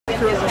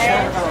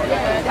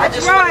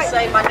just want to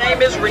say my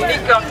name is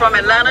Renika. I'm from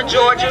Atlanta,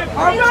 Georgia.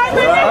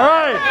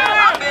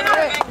 I've been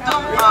a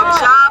victim of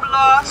job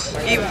loss,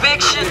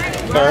 eviction,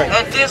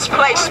 and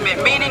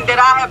displacement, meaning that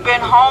I have been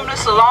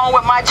homeless along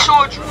with my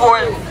children for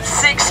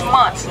 6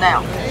 months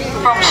now.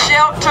 From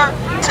shelter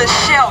to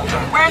shelter.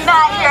 We're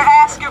not here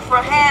asking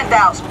for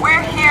handouts.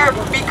 We're here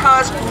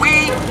because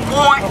we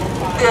want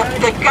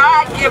the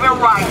God-given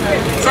right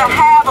to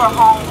have a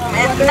home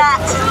and not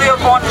to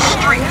live on the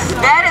streets.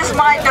 That is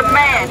my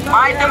demand.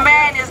 My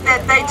demand is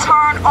that they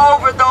turn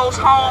over those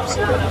homes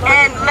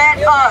and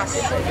let us,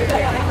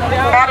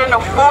 at an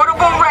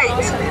affordable rate,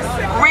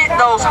 rent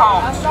those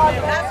homes.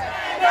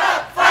 Stand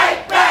up,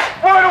 fight back!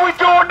 What are we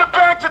doing to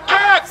back the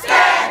tax?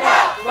 Stand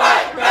up,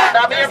 fight back!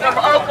 I'm here from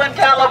Oakland,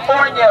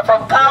 California,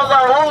 from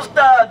Causa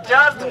Justa,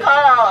 Just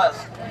Cause.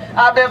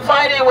 I've been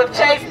fighting with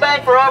Chase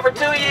Bank for over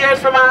 2 years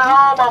for my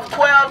home of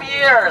 12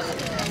 years.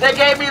 They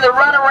gave me the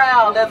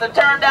runaround. As it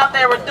turned out,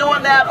 they were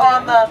doing that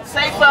on the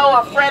say-so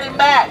of Freddie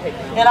Mac.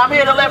 And I'm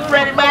here to let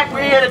Freddie Mac,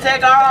 we're here to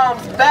take our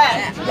homes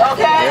back.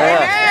 Okay?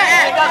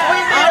 Yeah. Because we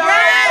need our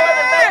homes more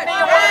than they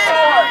need one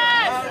more.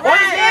 We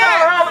need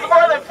our homes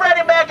more than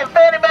Freddie Mac and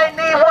Fannie Mae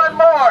need one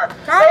more.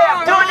 They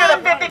have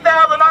 250,000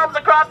 homes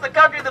across the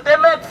country that they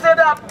let sit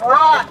up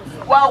rot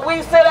while we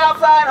sit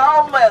outside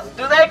homeless.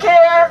 Do they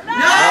care?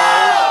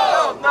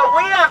 No! No,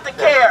 we have to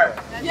care.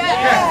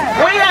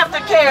 Yes. We have to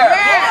care.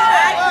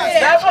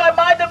 Yes. That's why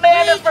my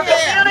demand is for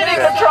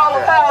community control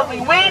of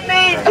housing. We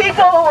need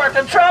people who are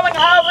controlling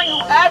housing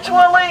who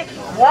actually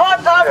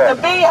want us to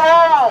be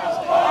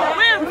housed.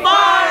 We're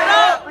fired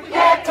up! We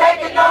can't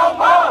take it no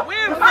more!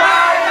 We're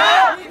fired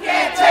up! We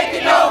can't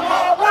take it no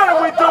more! What are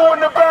we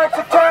doing to back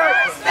the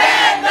tax?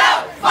 Stand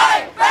up,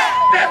 fight back!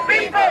 The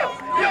people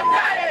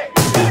united!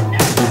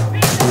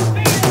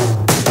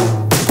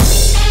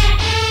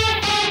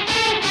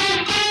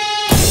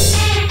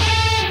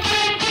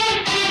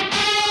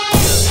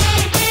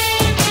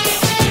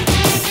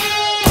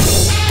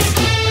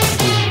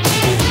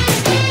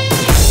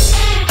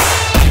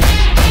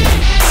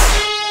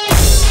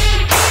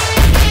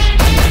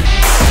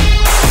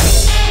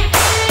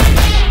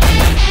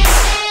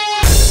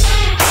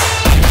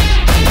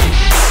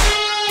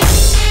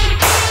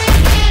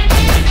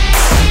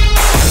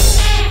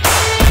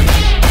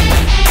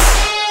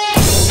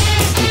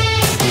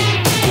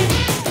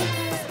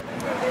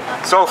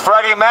 So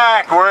Freddie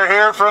Mac, we're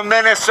here from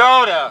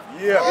Minnesota.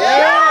 Yeah.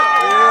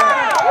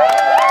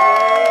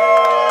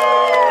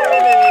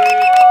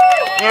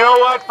 You know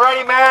what,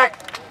 Freddie Mac?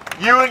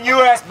 You and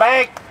U.S.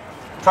 Bank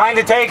trying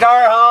to take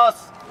our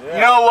house. Yeah.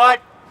 You know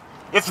what?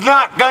 It's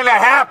not gonna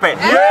happen.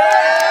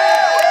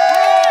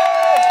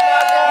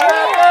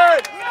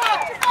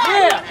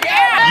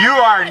 You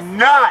are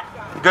not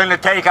gonna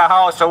take a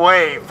house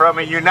away from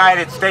a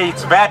United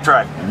States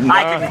veteran. No.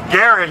 I can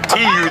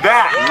guarantee you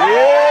that.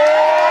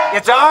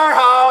 It's our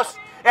house,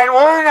 and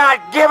we're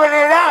not giving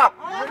it up.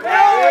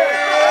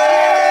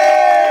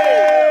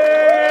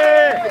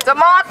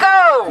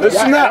 DeMarco!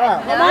 Listen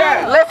up.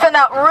 Listen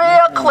up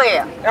real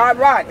clear. All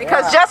right.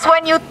 Because just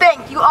when you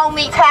think you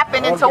only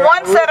tapping into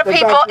one set of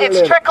people,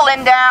 it's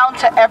trickling down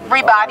to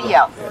everybody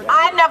else.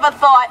 I never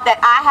thought that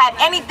I had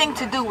anything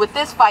to do with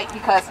this fight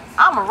because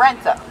I'm a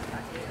renter.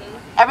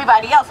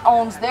 Everybody else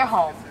owns their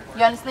home.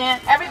 You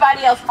understand?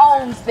 Everybody else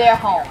owns their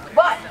home.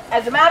 But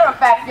as a matter of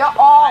fact, you're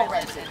all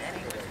rented.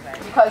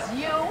 Because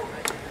you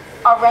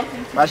are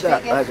renting to the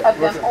biggest of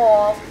them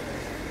all,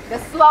 the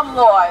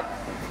slumlords,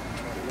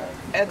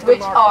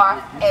 which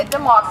are Ed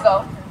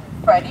DeMarco,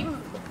 Freddie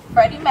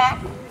Mac,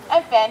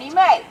 and Fannie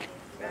Mae.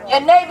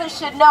 Your neighbors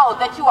should know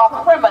that you are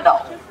criminal.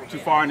 Too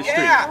far in the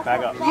street.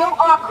 Back up. You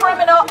are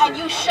criminal and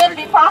you should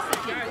be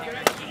prosecuted.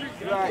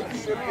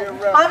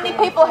 How many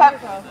people have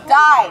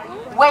died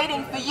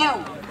waiting for you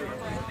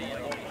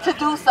to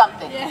do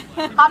something?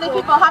 How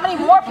many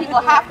more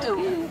people have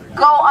to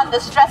go under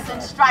stress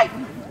and strife,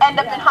 end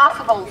up in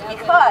hospitals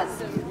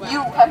because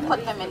you have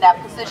put them in that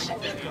position?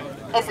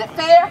 Is it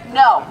fair?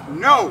 No.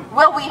 No.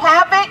 Will we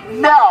have it?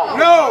 No.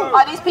 No.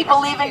 Are these people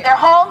leaving their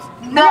homes?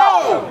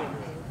 No.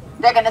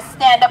 They're going to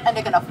stand up and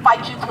they're going to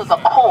fight you to the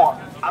core.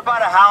 I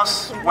bought a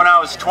house when I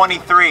was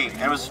 23,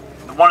 and it was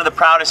one of the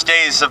proudest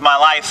days of my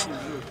life.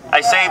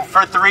 I saved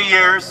for 3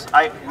 years.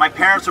 My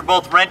parents were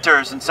both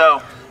renters, and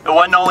so it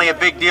wasn't only a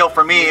big deal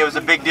for me, it was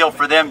a big deal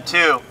for them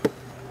too.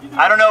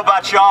 I don't know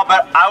about y'all,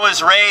 but I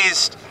was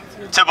raised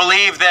to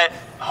believe that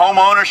home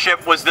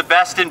ownership was the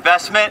best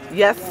investment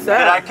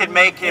that I could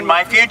make in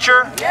my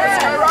future,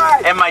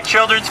 and my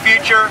children's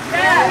future,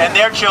 and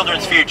their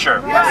children's future.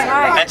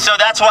 And so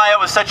that's why it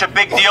was such a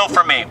big deal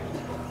for me.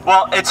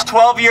 Well, it's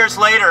 12 years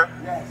later,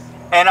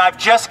 and I've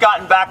just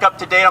gotten back up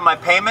to date on my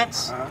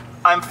payments.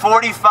 I'm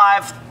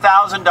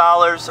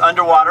 $45,000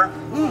 underwater,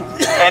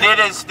 and it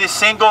is the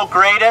single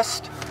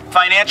greatest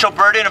financial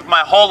burden of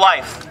my whole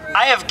life.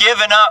 I have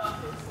given up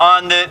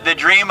on the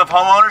dream of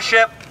home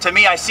ownership. To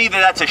me, I see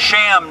that that's a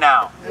sham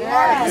now.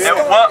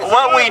 That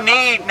what we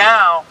need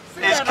now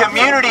is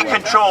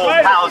community-controlled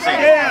housing.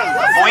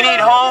 We need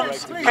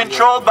homes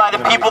controlled by the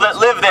people that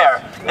live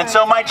there. And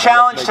so my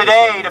challenge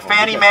today to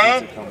Fannie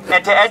Mae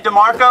and to Ed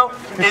DeMarco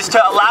is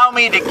to allow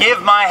me to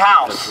give my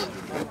house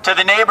to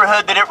the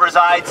neighborhood that it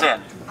resides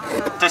in.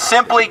 To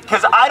simply,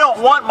 because I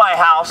don't want my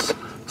house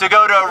to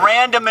go to a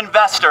random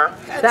investor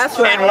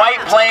in White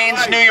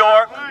Plains, New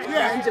York,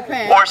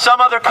 or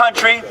some other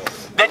country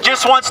that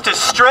just wants to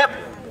strip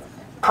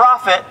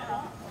profit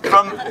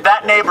from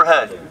that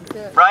neighborhood,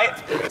 right?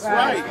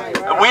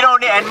 We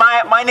don't need, and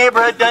my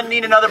neighborhood doesn't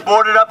need another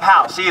boarded up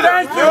house either,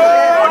 which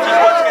is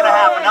what's going to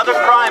happen, another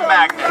crime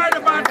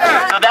magnet.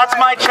 So that's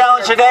my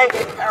challenge today.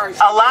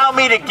 Allow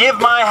me to give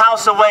my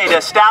house away, to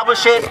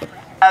establish it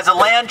as a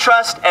land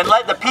trust and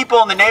let the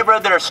people in the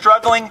neighborhood that are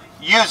struggling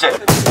use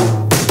it.